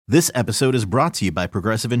This episode is brought to you by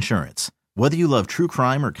Progressive Insurance. Whether you love true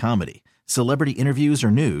crime or comedy, celebrity interviews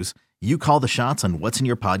or news, you call the shots on what's in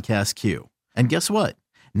your podcast queue. And guess what?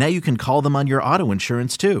 Now you can call them on your auto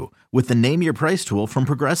insurance too with the Name Your Price tool from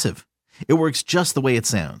Progressive. It works just the way it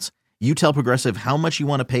sounds. You tell Progressive how much you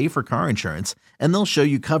want to pay for car insurance, and they'll show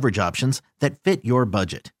you coverage options that fit your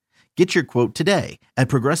budget. Get your quote today at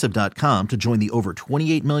Progressive.com to join the over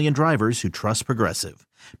 28 million drivers who trust Progressive.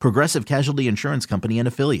 Progressive Casualty Insurance Company and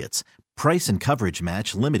Affiliates. Price and coverage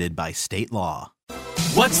match limited by state law.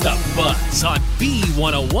 What's the buzz on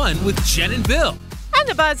B101 with Jen and Bill? And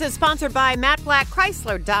the buzz is sponsored by Matt Black,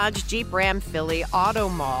 Chrysler, Dodge, Jeep, Ram, Philly Auto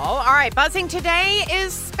Mall. All right, buzzing today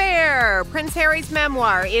is Spare, Prince Harry's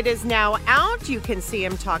memoir. It is now out. You can see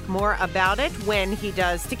him talk more about it when he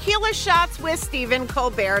does tequila shots with Stephen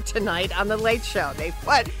Colbert tonight on The Late Show.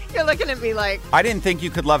 What? You're looking at me like... I didn't think you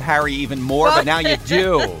could love Harry even more, but now you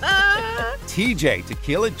do. TJ,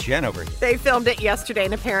 Tequila Jen over here. They filmed it yesterday,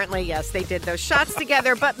 and apparently, yes, they did those shots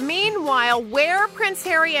together. But meanwhile, where Prince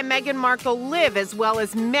Harry and Meghan Markle live, as well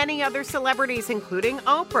as many other celebrities, including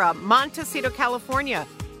Oprah, Montecito, California,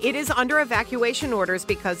 it is under evacuation orders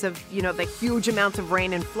because of, the huge amount of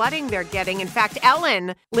rain and flooding they're getting. In fact,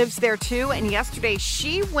 Ellen lives there too, and yesterday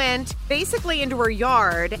she went basically into her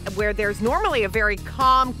yard where there's normally a very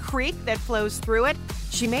calm creek that flows through it.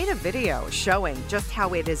 She made a video showing just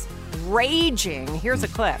how it is raging. Here's a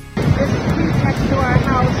clip. This creek next to our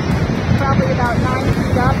house, probably about 9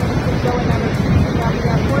 feet up, and it's been going ever since. We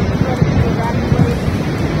have horses ready to evacuate.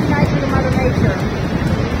 It's nice for Mother Nature.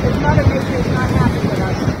 If Mother Nature is not happy with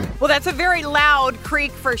us. Well, that's a very loud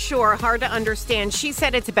creek for sure. Hard to understand. She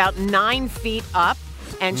said it's about 9 feet up,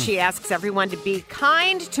 and she asks everyone to be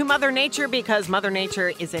kind to Mother Nature because Mother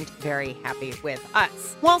Nature isn't very happy with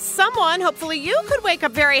us. Well, someone, hopefully you could wake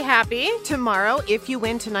up very happy tomorrow if you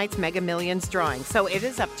win tonight's Mega Millions drawing. So it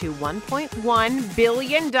is up to $1.1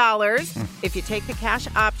 billion. If you take the cash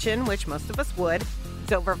option, which most of us would,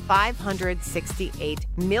 it's over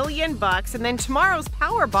 $568 million. And then tomorrow's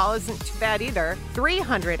Powerball isn't too bad either,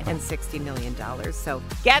 $360 million. So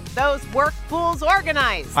get those work pools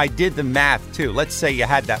organized. I did the math, too. Let's say you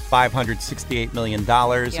had that $568 million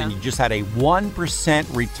and you just had a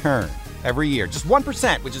 1% return every year. Just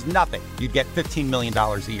 1%, which is nothing. You'd get $15 million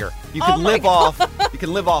a year. You can live off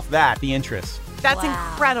that, the interest. That's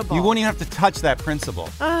incredible. You won't even have to touch that principal.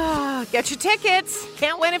 Get your tickets.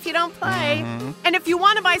 Can't win if you don't play. Mm-hmm. And if you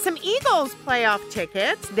want to buy some Eagles playoff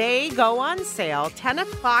tickets, they go on sale 10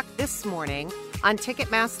 o'clock this morning on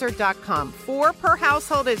Ticketmaster.com. 4 per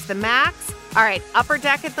household is the max. All right, Upper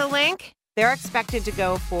Deck at the link. They're expected to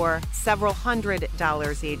go for several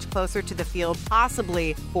 $100s each, closer to the field,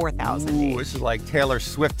 possibly $4,000 each. This is like Taylor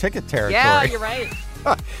Swift ticket territory. Yeah, you're right.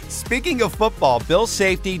 Speaking of football, Bill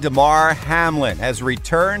safety Damar Hamlin has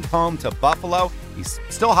returned home to Buffalo. He's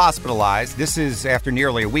still hospitalized. This is after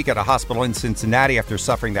nearly a week at a hospital in Cincinnati after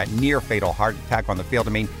suffering that near-fatal heart attack on the field.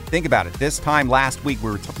 I mean, think about it. This time last week,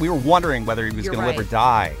 we were wondering whether he was going to live or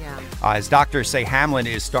die. Yeah. As doctors say, Hamlin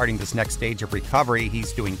is starting this next stage of recovery.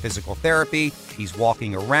 He's doing physical therapy. He's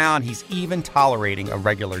walking around. He's even tolerating a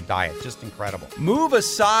regular diet. Just incredible. Move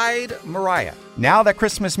aside, Mariah. Now that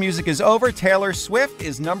Christmas music is over, Taylor Swift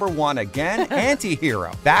is number one again.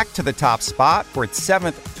 Anti-Hero back to the top spot for its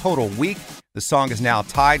 7th total week. The song is now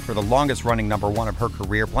tied for the longest-running number one of her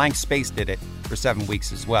career. Blank Space did it for 7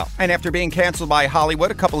 weeks as well. And after being canceled by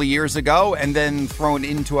Hollywood a couple of years ago and then thrown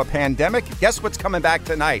into a pandemic, guess what's coming back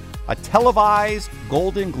tonight? A televised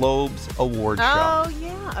Golden Globes award show. Oh,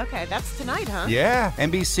 yeah. Okay, that's tonight, huh? Yeah.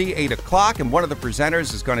 NBC, 8 o'clock, and one of the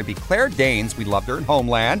presenters is going to be Claire Danes. We loved her in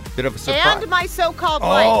Homeland. Bit of a surprise. And My So-Called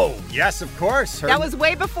Wife. Oh, yes, of course. That was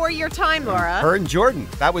way before your time, Laura. Her and Jordan.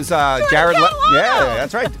 That was Jared Leto. Yeah,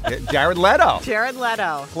 that's right. Jared Leto. Jared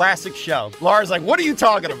Leto. Classic show. Laura's like, what are you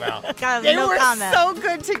talking about? They were so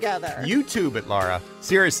good together. YouTube it, Laura.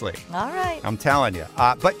 Seriously. All right. I'm telling you.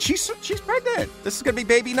 But she's pregnant. This is going to be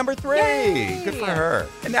baby number 3. Yay. Good for her.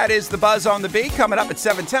 And that is the Buzz on the Beat. Coming up at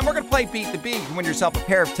 7:10, we're going to play Beat the Beat. You can win yourself a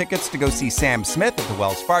pair of tickets to go see Sam Smith at the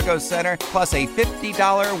Wells Fargo Center, plus a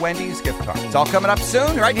 $50 Wendy's gift card. It's all coming up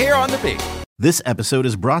soon, right here on the Beat. This episode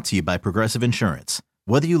is brought to you by Progressive Insurance.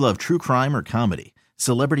 Whether you love true crime or comedy,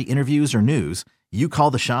 celebrity interviews or news, you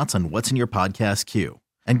call the shots on what's in your podcast queue.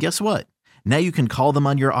 And guess what? Now you can call them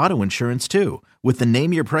on your auto insurance too with the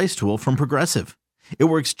Name Your Price tool from Progressive. It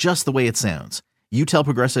works just the way it sounds. You tell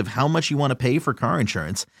Progressive how much you want to pay for car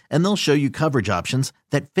insurance, and they'll show you coverage options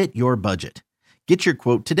that fit your budget. Get your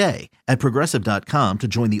quote today at Progressive.com to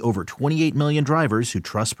join the over 28 million drivers who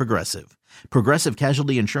trust Progressive. Progressive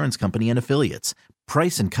Casualty Insurance Company and Affiliates.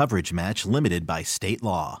 Price and coverage match limited by state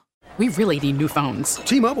law. We really need new phones.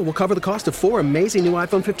 T-Mobile will cover the cost of 4 amazing new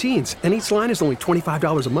iPhone 15s, and each line is only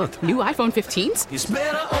 $25 a month. New iPhone 15s? It's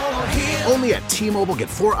better over here. Only at T-Mobile, get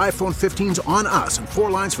 4 iPhone 15s on us and 4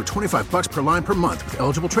 lines for $25 per line per month with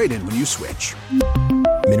eligible trade-in when you switch.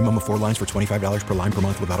 Minimum of 4 lines for $25 per line per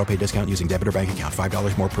month with autopay discount using debit or bank account.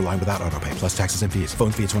 $5 more per line without autopay, plus taxes and fees. Phone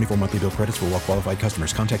fee at 24 monthly bill credits for well-qualified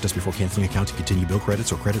customers. Contact us before canceling account to continue bill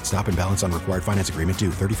credits or credit stop and balance on required finance agreement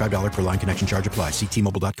due. $35 per line connection charge applies. See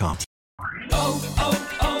T-Mobile.com.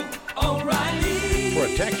 O'Reilly.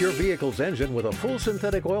 Protect your vehicle's engine with a full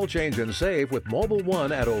synthetic oil change and save with Mobil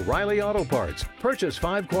 1 at O'Reilly Auto Parts. Purchase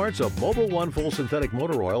 5 quarts of Mobil 1 full synthetic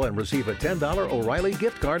motor oil and receive a $10 O'Reilly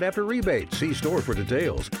gift card after rebate. See store for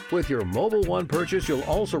details. With your Mobil 1 purchase, you'll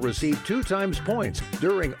also receive 2 times points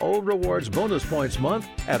during O Rewards Bonus Points Month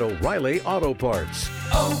at O'Reilly Auto Parts.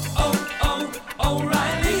 O'Reilly.